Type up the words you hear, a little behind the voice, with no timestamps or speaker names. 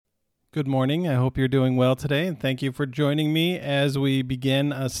Good morning. I hope you're doing well today, and thank you for joining me as we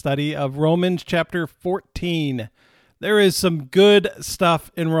begin a study of Romans chapter 14. There is some good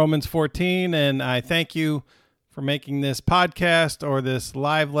stuff in Romans 14, and I thank you for making this podcast or this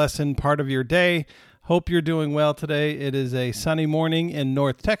live lesson part of your day. Hope you're doing well today. It is a sunny morning in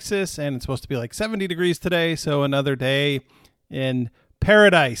North Texas, and it's supposed to be like 70 degrees today, so another day in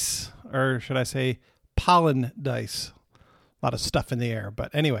paradise, or should I say pollen dice. A lot of stuff in the air,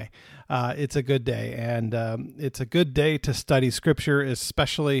 but anyway, it's a good day, and it's a good day to study Scripture,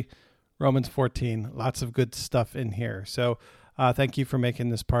 especially Romans 14. Lots of good stuff in here, so thank you for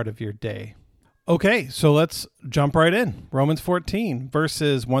making this part of your day. Okay, so let's jump right in. Romans 14,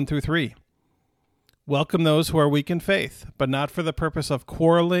 verses 1 through 3. Welcome those who are weak in faith, but not for the purpose of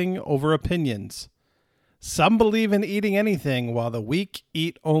quarreling over opinions. Some believe in eating anything, while the weak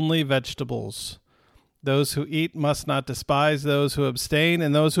eat only vegetables. Those who eat must not despise those who abstain,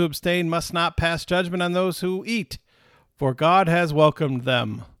 and those who abstain must not pass judgment on those who eat, for God has welcomed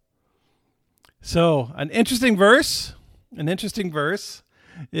them. So, an interesting verse.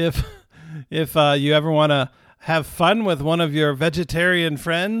 If you ever want to have fun with one of your vegetarian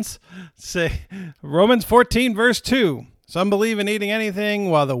friends, say Romans 14, verse 2. Some believe in eating anything,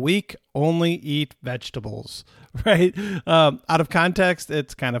 while the weak only eat vegetables. Right? Out of context,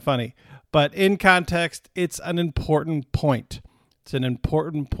 it's kind of funny. But in context, it's an important point.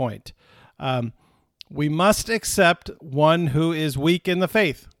 We must accept one who is weak in the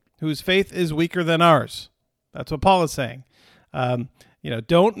faith, whose faith is weaker than ours. That's what Paul is saying.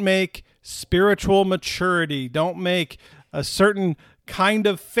 Don't make spiritual maturity, don't make a certain kind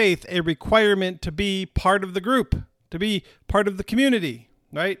of faith a requirement to be part of the group, to be part of the community,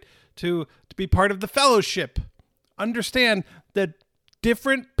 right? To be part of the fellowship. Understand that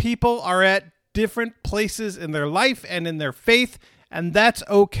different people are at different places in their life and in their faith, and that's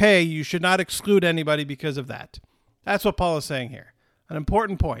okay. You should not exclude anybody because of that. That's what Paul is saying here. An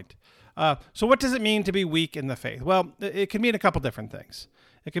important point. So what does it mean to be weak in the faith? Well, it can mean a couple different things.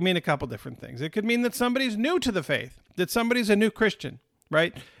 It could mean that somebody's new to the faith, that somebody's a new Christian,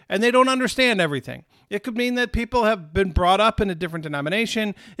 right? And they don't understand everything. It could mean that people have been brought up in a different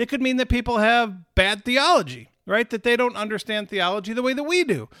denomination. It could mean that people have bad theology, right? That they don't understand theology the way that we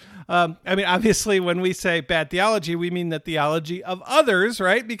do. Obviously, when we say bad theology, we mean the theology of others,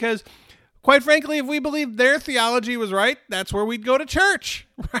 right? Because quite frankly, if we believed their theology was right, that's where we'd go to church,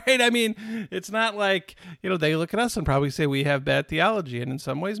 right? It's not like, they look at us and probably say we have bad theology. And in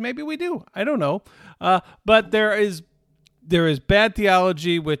some ways, maybe we do. I don't know. But there is bad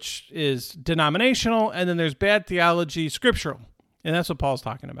theology, which is denominational, and then there's bad theology scriptural. And that's what Paul's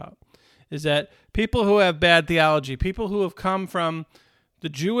talking about, is that people who have bad theology, people who have come from the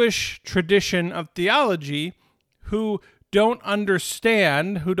Jewish tradition of theology, who don't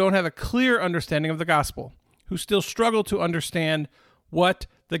understand, who don't have a clear understanding of the gospel, who still struggle to understand what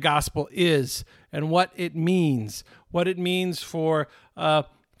the gospel is and what it means for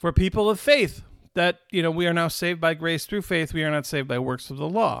people of faith, that, we are now saved by grace through faith. We are not saved by works of the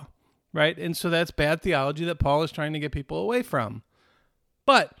law, right? And so that's bad theology that Paul is trying to get people away from.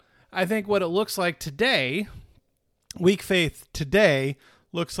 But I think what it looks like today, weak faith today,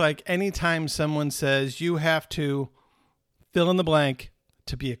 looks like anytime someone says you have to fill in the blank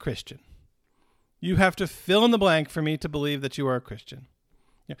to be a Christian. You have to fill in the blank for me to believe that you are a Christian.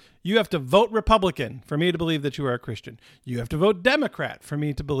 You have to vote Republican for me to believe that you are a Christian. You have to vote Democrat for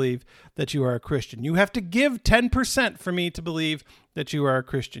me to believe that you are a Christian. You have to give 10% for me to believe that you are a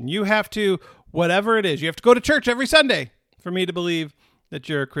Christian. You have to, whatever it is, you have to go to church every Sunday for me to believe that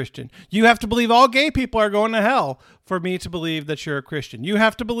you're a Christian. You have to believe all gay people are going to hell for me to believe that you're a Christian. You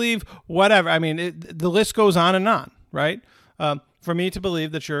have to believe whatever. The list goes on, right? For me to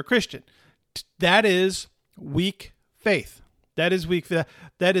believe that you're a Christian. That is weak faith. That is weak.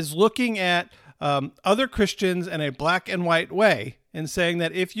 That is looking at other Christians in a black and white way and saying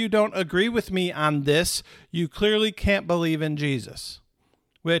that if you don't agree with me on this, you clearly can't believe in Jesus,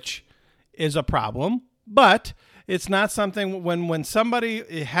 which is a problem. But it's not something when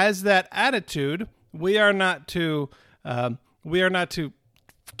somebody has that attitude, we are not to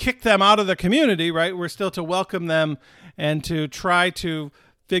kick them out of the community, right? We're still to welcome them and to try to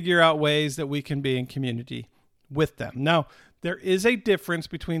figure out ways that we can be in community with them. Now, there is a difference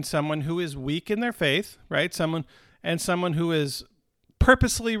between someone who is weak in their faith, right? Someone who is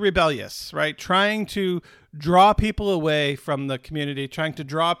purposely rebellious, right? Trying to draw people away from the community, trying to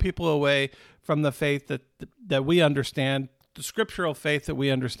draw people away from the faith that we understand, the scriptural faith that we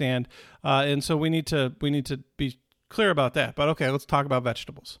understand. And so we need to be clear about that. But okay, let's talk about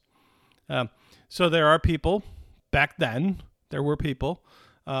vegetables. So there are people back then, there were people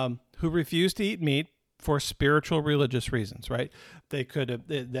who refused to eat meat for spiritual religious reasons, right? They could have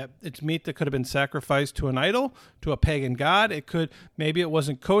it's meat that could have been sacrificed to an idol, to a pagan god. Maybe it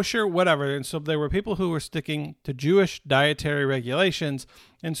wasn't kosher, whatever. And so there were people who were sticking to Jewish dietary regulations,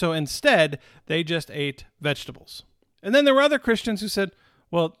 and so instead they just ate vegetables. And then there were other Christians who said,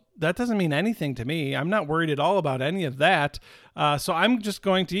 well, that doesn't mean anything to me. I'm not worried at all about any of that. So I'm just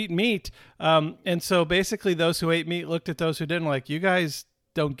going to eat meat. And so basically those who ate meat looked at those who didn't, like, you guys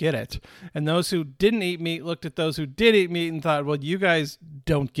don't get it. And those who didn't eat meat looked at those who did eat meat and thought, well, you guys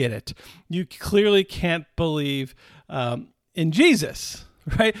don't get it. You clearly can't believe in Jesus,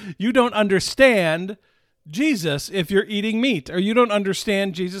 right? You don't understand Jesus if you're eating meat, or you don't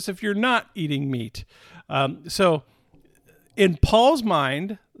understand Jesus if you're not eating meat. So in Paul's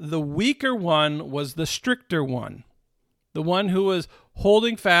mind, the weaker one was the stricter one, the one who was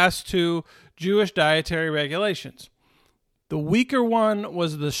holding fast to Jewish dietary regulations. The weaker one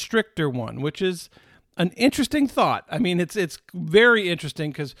was the stricter one, which is an interesting thought. I mean, it's very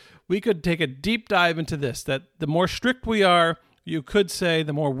interesting because we could take a deep dive into this, that the more strict we are, you could say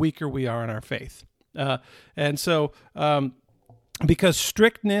the more weaker we are in our faith. And so because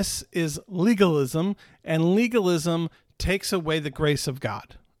strictness is legalism, and legalism takes away the grace of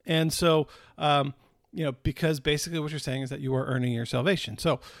God. And so, because basically what you're saying is that you are earning your salvation.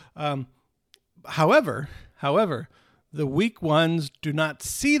 So, however, the weak ones do not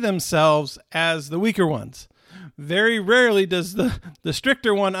see themselves as the weaker ones. Very rarely does the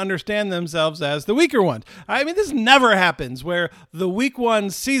stricter one understand themselves as the weaker one. I mean, this never happens where the weak one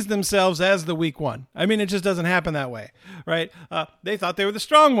sees themselves as the weak one. I mean, it just doesn't happen that way, right? They thought they were the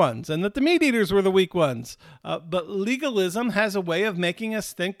strong ones and that the meat eaters were the weak ones. But legalism has a way of making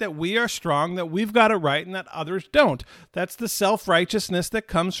us think that we are strong, that we've got it right, and that others don't. That's the self-righteousness that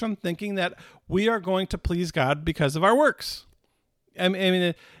comes from thinking that we are going to please God because of our works. I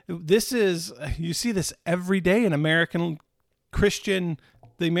mean, you see this every day in the American Christian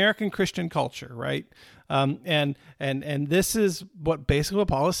culture, right? And this is what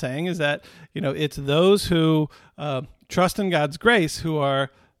Paul is saying, is that, it's those who trust in God's grace who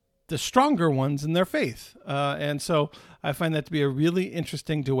are the stronger ones in their faith. And so I find that to be a really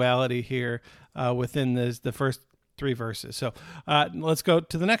interesting duality here within the first three verses. So let's go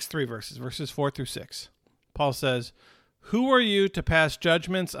to the next three verses, verses 4 through 6. Paul says, "Who are you to pass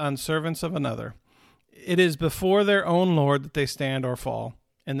judgments on servants of another? It is before their own Lord that they stand or fall,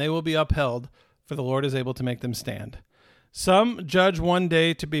 and they will be upheld, for the Lord is able to make them stand. Some judge one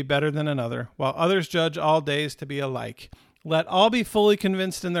day to be better than another, while others judge all days to be alike. Let all be fully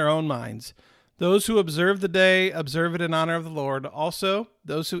convinced in their own minds. Those who observe the day, observe it in honor of the Lord. Also,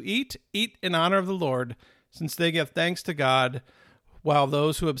 those who eat, eat in honor of the Lord, since they give thanks to God, while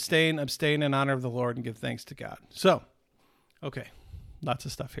those who abstain, abstain in honor of the Lord and give thanks to God." So, okay, lots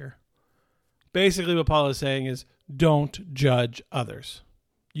of stuff here. Basically, what Paul is saying is, don't judge others.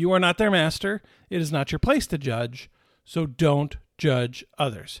 You are not their master. It is not your place to judge, so don't judge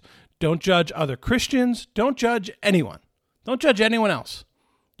others. Don't judge other Christians. Don't judge anyone. Don't judge anyone else.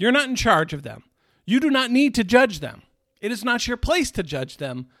 You're not in charge of them. You do not need to judge them. It is not your place to judge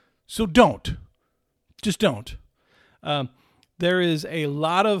them, so don't. Just don't. There is a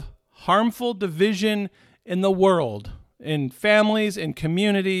lot of harmful division in the world, in families, in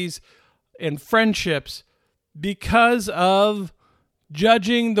communities, in friendships, because of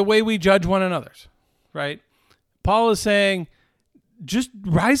judging the way we judge one another, right? Paul is saying, just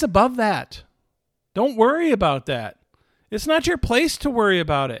rise above that. Don't worry about that. It's not your place to worry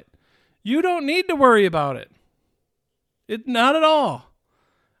about it. You don't need to worry about it. Not at all.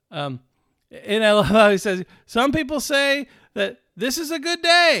 And I love how he says, some people say that this is a good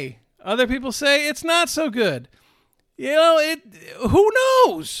day. Other people say it's not so good. Who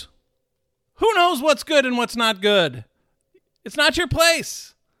knows? Who knows what's good and what's not good? It's not your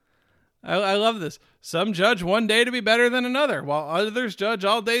place. I love this. Some judge one day to be better than another, while others judge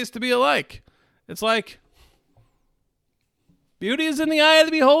all days to be alike. It's like, beauty is in the eye of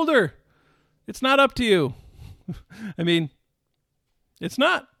the beholder. It's not up to you. I mean, it's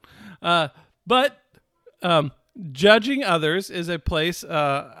not. But judging others is a place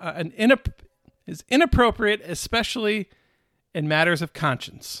is inappropriate, especially in matters of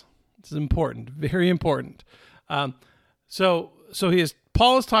conscience. This is important, very important. So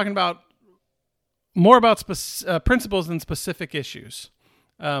Paul is talking about more about principles than specific issues.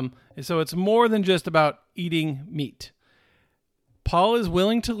 So it's more than just about eating meat. Paul is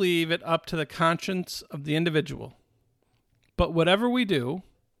willing to leave it up to the conscience of the individual. But whatever we do,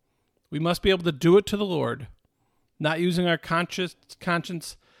 we must be able to do it to the Lord, not using our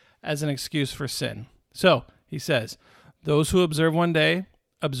conscience as an excuse for sin. So he says, those who observe one day,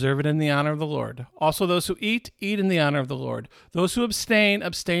 observe it in the honor of the Lord. Also, those who eat, eat in the honor of the Lord. Those who abstain,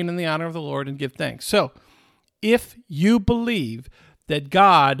 abstain in the honor of the Lord and give thanks. So, if you believe that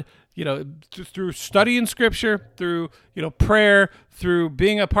God, through studying Scripture, through, prayer, through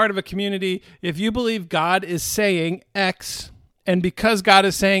being a part of a community, if you believe God is saying X, and because God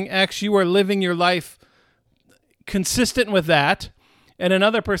is saying X, you are living your life consistent with that, and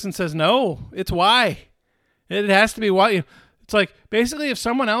another person says, no, it's Y. It has to be Y. It's like, basically, if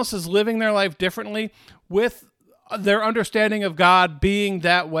someone else is living their life differently with their understanding of God being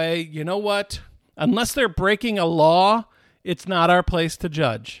that way, you know what? Unless they're breaking a law, it's not our place to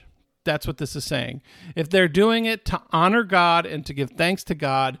judge. That's what this is saying. If they're doing it to honor God and to give thanks to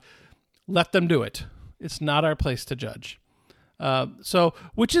God, let them do it. It's not our place to judge.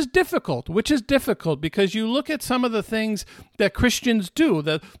 Which is difficult because you look at some of the things that Christians do,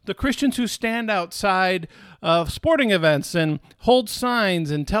 the Christians who stand outside of sporting events and hold signs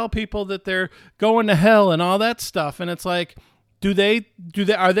and tell people that they're going to hell and all that stuff. And it's like, are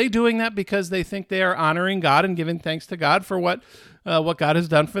they doing that because they think they are honoring God and giving thanks to God for what God has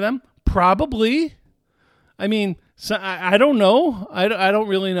done for them? Probably. I mean, so I don't know. I don't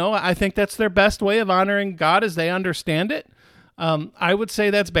really know. I think that's their best way of honoring God as they understand it. I would say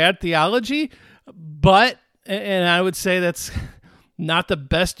that's bad theology, and I would say that's not the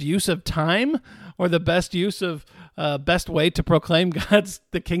best use of time or the best use of best way to proclaim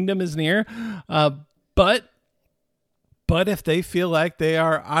the kingdom is near. But if they feel like they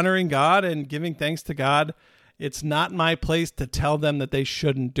are honoring God and giving thanks to God, it's not my place to tell them that they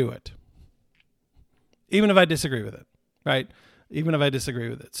shouldn't do it. Even if I disagree with it, right? Even if I disagree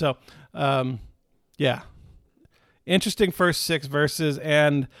with it. So, yeah. Interesting first 6 verses,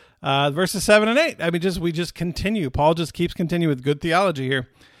 and verses 7 and 8. I mean, we just continue. Paul just keeps continuing with good theology here.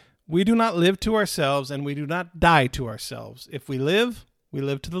 We do not live to ourselves, and we do not die to ourselves. If we live, we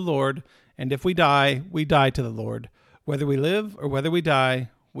live to the Lord, and if we die to the Lord. Whether we live or whether we die,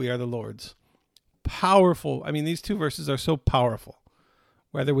 we are the Lord's. Powerful. I mean, these 2 verses are so powerful.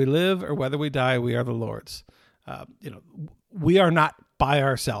 Whether we live or whether we die, we are the Lord's. We are not by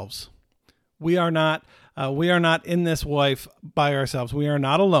ourselves. We are not in this life by ourselves. We are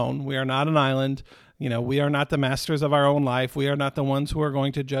not alone. We are not an island. We are not the masters of our own life. We are not the ones who are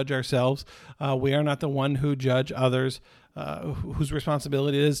going to judge ourselves. We are not the one who judge others, whose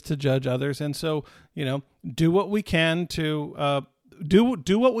responsibility it is to judge others. And so, do what we can to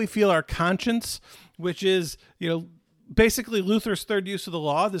do what we feel our conscience, which is, basically Luther's third use of the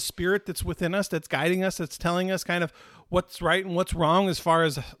law, the spirit that's within us, that's guiding us, that's telling us kind of what's right and what's wrong as far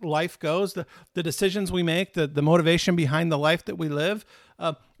as life goes, the decisions we make, the motivation behind the life that we live.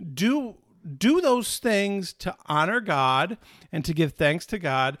 Do those things to honor God and to give thanks to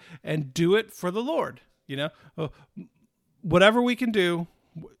God, and do it for the Lord. Whatever we can do,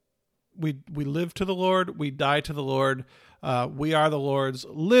 we live to the Lord, we die to the Lord. We are the Lord's.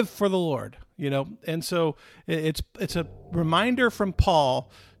 Live for the Lord, And so it's a reminder from Paul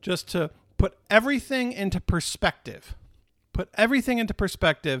just to put everything into perspective. Put everything into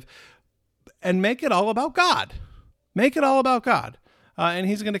perspective and make it all about God. Make it all about God. And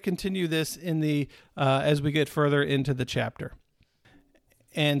he's going to continue this in as we get further into the chapter.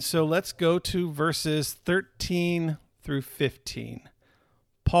 And so let's go to verses 13 through 15.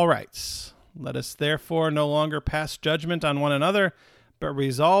 Paul writes, "Let us therefore no longer pass judgment on one another, but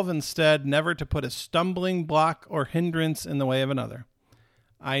resolve instead never to put a stumbling block or hindrance in the way of another.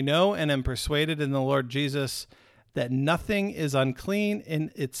 I know and am persuaded in the Lord Jesus that nothing is unclean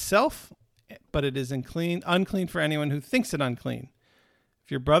in itself, but it is unclean for anyone who thinks it unclean.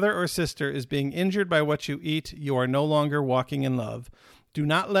 If your brother or sister is being injured by what you eat, you are no longer walking in love. Do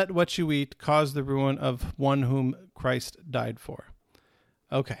not let what you eat cause the ruin of one whom Christ died for."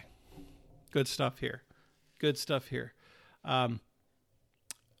 Okay. Good stuff here. Good stuff here.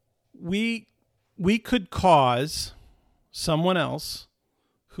 We could cause someone else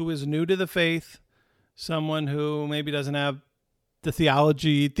who is new to the faith, someone who maybe doesn't have the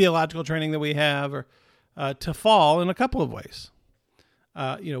theological training that we have, or to fall in a couple of ways.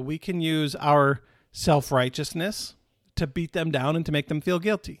 We can use our self-righteousness to beat them down and to make them feel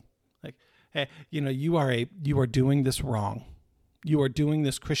guilty. Like, hey, you are doing this wrong. You are doing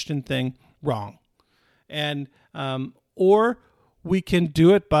this Christian thing wrong. And or we can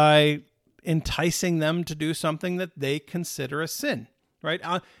do it by enticing them to do something that they consider a sin, right?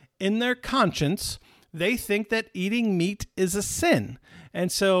 In their conscience, they think that eating meat is a sin.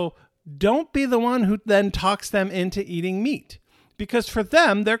 And so don't be the one who then talks them into eating meat, because for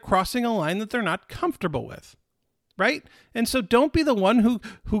them, they're crossing a line that they're not comfortable with, right? And so don't be the one who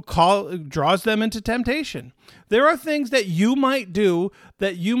draws them into temptation. There are things that you might do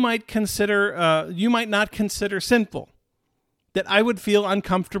that you might not consider sinful, that I would feel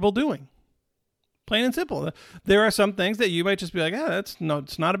uncomfortable doing. Plain and simple. There are some things that you might just be like, it's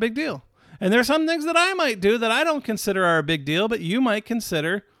not a big deal. And there are some things that I might do that I don't consider are a big deal, but you might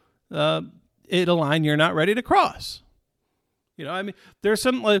consider it a line you're not ready to cross. There's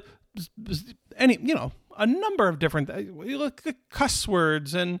some a number of different. You look at cuss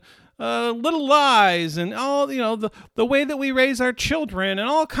words and little lies and all the way that we raise our children and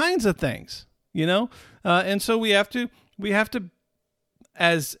all kinds of things. And so we have to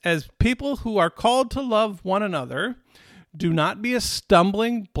as people who are called to love one another, do not be a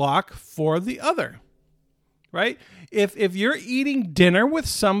stumbling block for the other. Right? If you're eating dinner with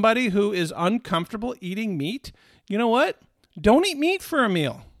somebody who is uncomfortable eating meat, you know what? Don't eat meat for a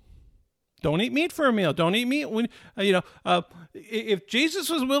meal. Don't eat meat for a meal. Don't eat meat when if Jesus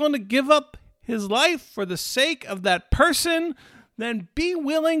was willing to give up his life for the sake of that person, then be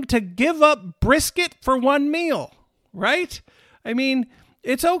willing to give up brisket for one meal, right? I mean,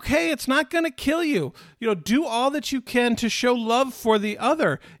 it's okay. It's not going to kill you. Do all that you can to show love for the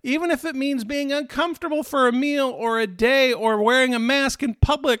other, even if it means being uncomfortable for a meal or a day or wearing a mask in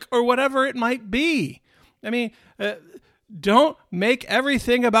public or whatever it might be. I mean, don't make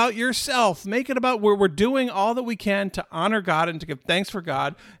everything about yourself. Make it about where we're doing all that we can to honor God and to give thanks for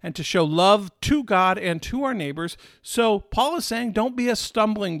God and to show love to God and to our neighbors. So Paul is saying, don't be a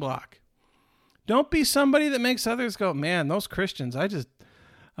stumbling block. Don't be somebody that makes others go, man, those Christians, I just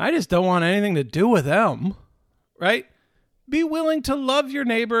don't want anything to do with them, right? Be willing to love your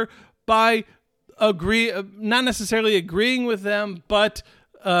neighbor by not necessarily agreeing with them, but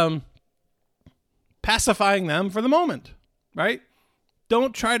pacifying them for the moment, right?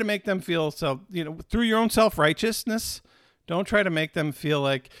 Don't try to make them feel through your own self-righteousness. Don't try to make them feel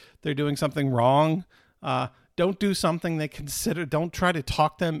like they're doing something wrong. Don't do something they consider. Don't try to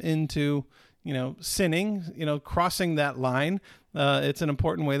talk them into sinning, crossing that line. It's an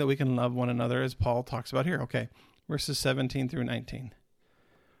important way that we can love one another, as Paul talks about here. Okay, verses 17 through 19.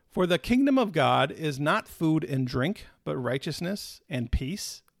 For the kingdom of God is not food and drink, but righteousness and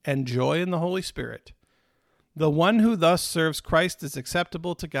peace and joy in the Holy Spirit. The one who thus serves Christ is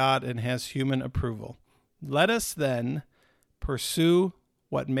acceptable to God and has human approval. Let us then pursue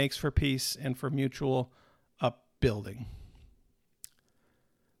what makes for peace and for mutual upbuilding.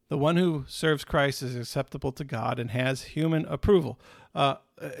 The one who serves Christ is acceptable to God and has human approval.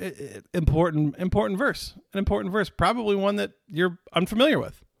 Important verse. An important verse. Probably one that you're unfamiliar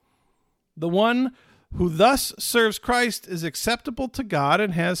with. The one who thus serves Christ is acceptable to God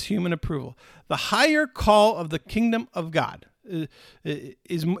and has human approval. The higher call of the kingdom of God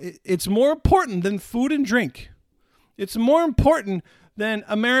it's more important than food and drink. It's more important than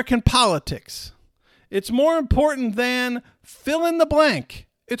American politics. It's more important than fill in the blank.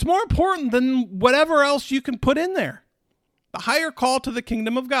 It's more important than whatever else you can put in there. The higher call to the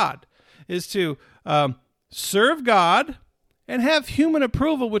kingdom of God is to serve God and have human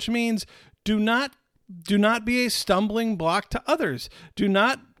approval, which means do not be a stumbling block to others. Do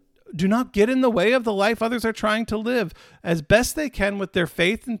not get in the way of the life others are trying to live as best they can with their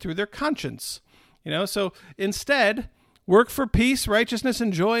faith and through their conscience. So instead, work for peace, righteousness,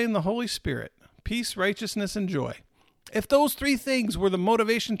 and joy in the Holy Spirit. Peace, righteousness, and joy. If those three things were the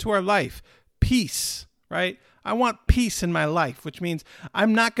motivation to our life, peace, right? I want peace in my life, which means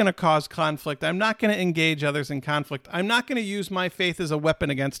I'm not going to cause conflict. I'm not going to engage others in conflict. I'm not going to use my faith as a weapon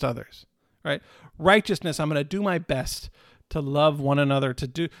against others, right? Righteousness, I'm going to do my best to love one another,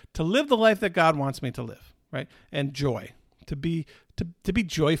 to live the life that God wants me to live, right? And joy, to be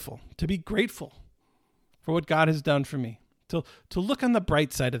joyful, to be grateful for what God has done for me. To look on the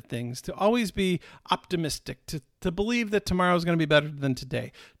bright side of things, to always be optimistic, to believe that tomorrow is going to be better than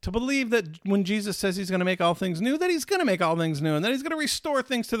today, to believe that when Jesus says he's going to make all things new, that he's going to make all things new, and that he's going to restore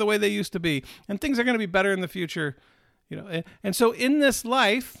things to the way they used to be, and things are going to be better in the future. And so in this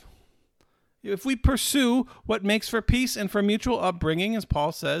life, if we pursue what makes for peace and for mutual upbringing, as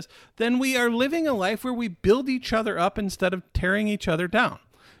Paul says, then we are living a life where we build each other up instead of tearing each other down.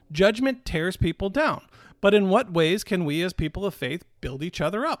 Judgment tears people down. But in what ways can we as people of faith build each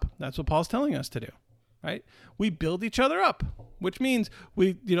other up? That's what Paul's telling us to do, right? We build each other up, which means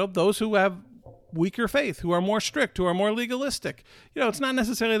those who have weaker faith, who are more strict, who are more legalistic. It's not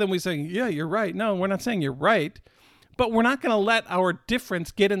necessarily that we say, yeah, you're right. No, we're not saying you're right, but we're not going to let our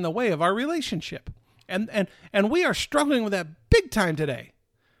difference get in the way of our relationship. And we are struggling with that big time today,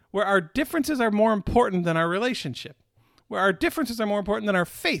 where our differences are more important than our relationship, where our differences are more important than our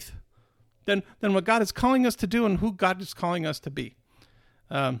faith. than what God is calling us to do and who God is calling us to be.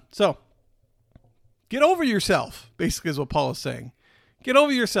 So get over yourself, basically is what Paul is saying. Get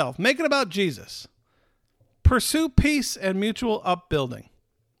over yourself. Make it about Jesus. Pursue peace and mutual upbuilding.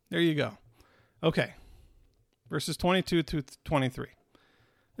 There you go. Okay. Verses 22 through 23.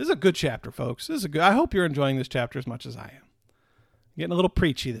 This is a good chapter, folks. I hope you're enjoying this chapter as much as I am. I'm getting a little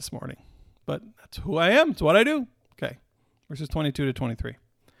preachy this morning, but that's who I am. It's what I do. Okay. Verses 22 to 23.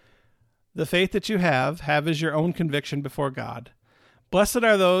 The faith that you have as your own conviction before God. Blessed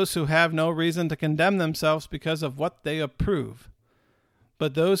are those who have no reason to condemn themselves because of what they approve.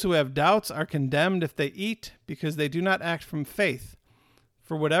 But those who have doubts are condemned if they eat, because they do not act from faith.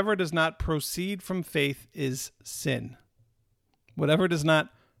 For whatever does not proceed from faith is sin. Whatever does not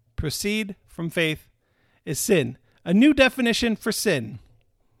proceed from faith is sin. A new definition for sin,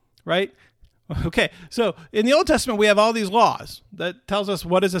 right? Okay, so in the Old Testament, we have all these laws that tells us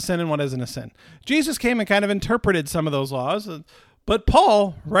what is a sin and what isn't a sin. Jesus came and kind of interpreted some of those laws, but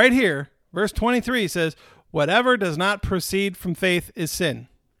Paul, right here, verse 23 says, whatever does not proceed from faith is sin.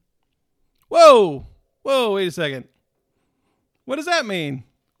 Whoa, wait a second. What does that mean?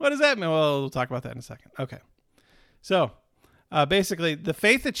 Well, we'll talk about that in a second. Okay, so basically, the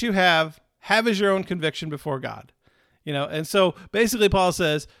faith that you have as your own conviction before God. And so basically Paul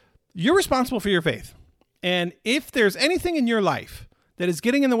says, you're responsible for your faith. And if there's anything in your life that is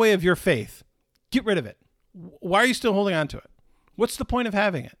getting in the way of your faith, get rid of it. Why are you still holding on to it? What's the point of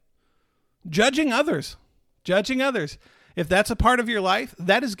having it? Judging others. If that's a part of your life,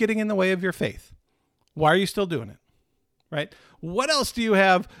 that is getting in the way of your faith. Why are you still doing it? Right? What else do you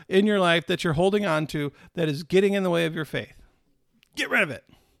have in your life that you're holding on to that is getting in the way of your faith? Get rid of it.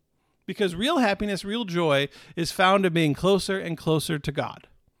 Because real happiness, real joy is found in being closer and closer to God.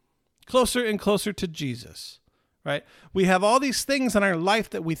 Closer and closer to Jesus, right? We have all these things in our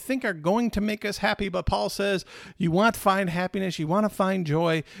life that we think are going to make us happy, but Paul says, you want to find happiness, you want to find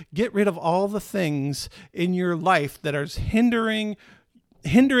joy, get rid of all the things in your life that are hindering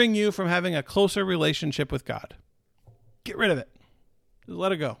you from having a closer relationship with God. Get rid of it. Just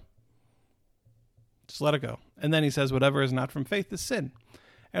let it go. And then he says, whatever is not from faith is sin.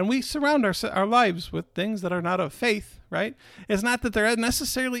 And we surround our lives with things that are not of faith, right? It's not that they're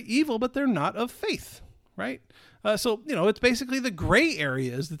necessarily evil, but they're not of faith, right? So it's basically the gray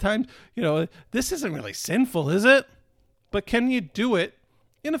areas, the time, this isn't really sinful, is it? But can you do it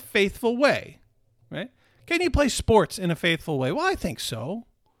in a faithful way, right? Can you play sports in a faithful way? Well, I think so.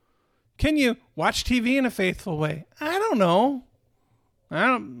 Can you watch TV in a faithful way? I don't know.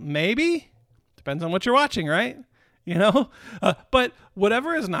 Maybe. Depends on what you're watching, right? But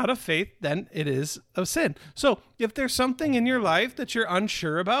whatever is not of faith, then it is of sin. So if there's something in your life that you're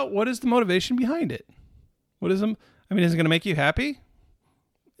unsure about, what is the motivation behind it? Is it going to make you happy?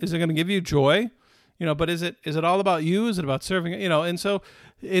 Is it going to give you joy? But is it all about you? Is it about serving? And so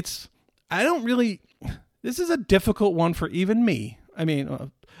this is a difficult one for even me.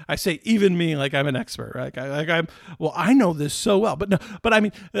 I say even me like I'm an expert, right? I know this so well, but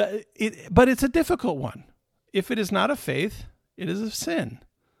it's a difficult one. If it is not of faith, it is of sin.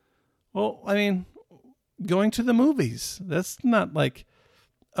 Well, going to the movies, that's not like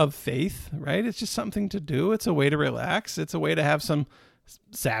of faith, right? It's just something to do. It's a way to relax. It's a way to have some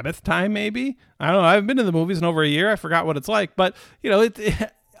Sabbath time, maybe. I don't know. I haven't been to the movies in over a year. I forgot what it's like, but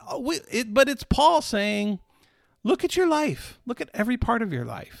but it's Paul saying, look at your life. Look at every part of your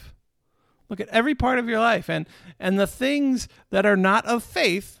life. Look at every part of your life. And the things that are not of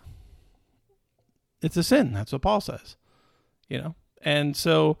faith, it's a sin. That's what Paul says, And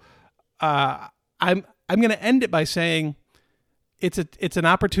so I'm going to end it by saying it's an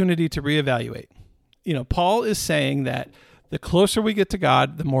opportunity to reevaluate. Paul is saying that the closer we get to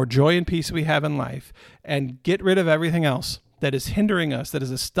God, the more joy and peace we have in life, and get rid of everything else that is hindering us, that is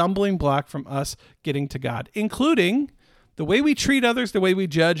a stumbling block from us getting to God, including the way we treat others, the way we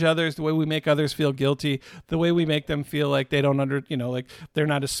judge others, the way we make others feel guilty, the way we make them feel like they don't like they're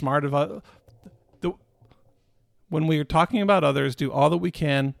not as smart of when we are talking about others, do all that we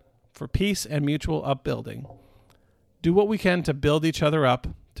can for peace and mutual upbuilding. Do what we can to build each other up,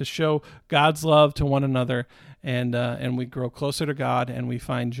 to show God's love to one another, and we grow closer to God and we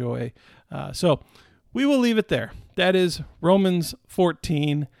find joy. So we will leave it there. That is Romans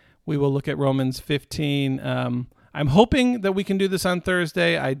 14. We will look at Romans 15. I'm hoping that we can do this on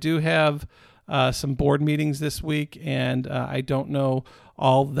Thursday. I do have some board meetings this week, and I don't know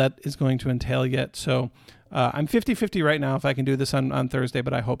all that is going to entail yet. So I'm 50-50 right now if I can do this on Thursday,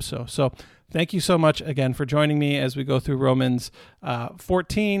 but I hope so. So thank you so much again for joining me as we go through Romans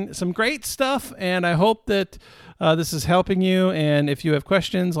 14. Some great stuff, and I hope that this is helping you. And if you have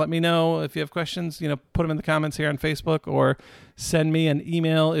questions, let me know. If you have questions, put them in the comments here on Facebook, or send me an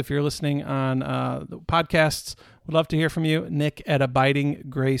email if you're listening on the podcasts. Would love to hear from you.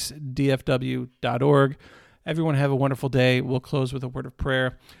 Nick@abidinggracedfw.org. Everyone have a wonderful day. We'll close with a word of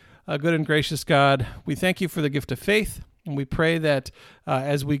prayer. Good and gracious God, we thank you for the gift of faith, and we pray that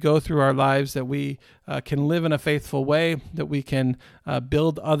as we go through our lives that we can live in a faithful way, that we can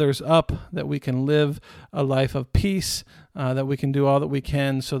build others up, that we can live a life of peace, that we can do all that we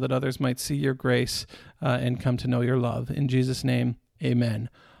can so that others might see your grace and come to know your love. In Jesus' name, amen.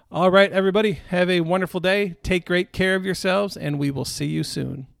 All right, everybody, have a wonderful day. Take great care of yourselves, and we will see you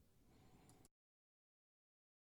soon.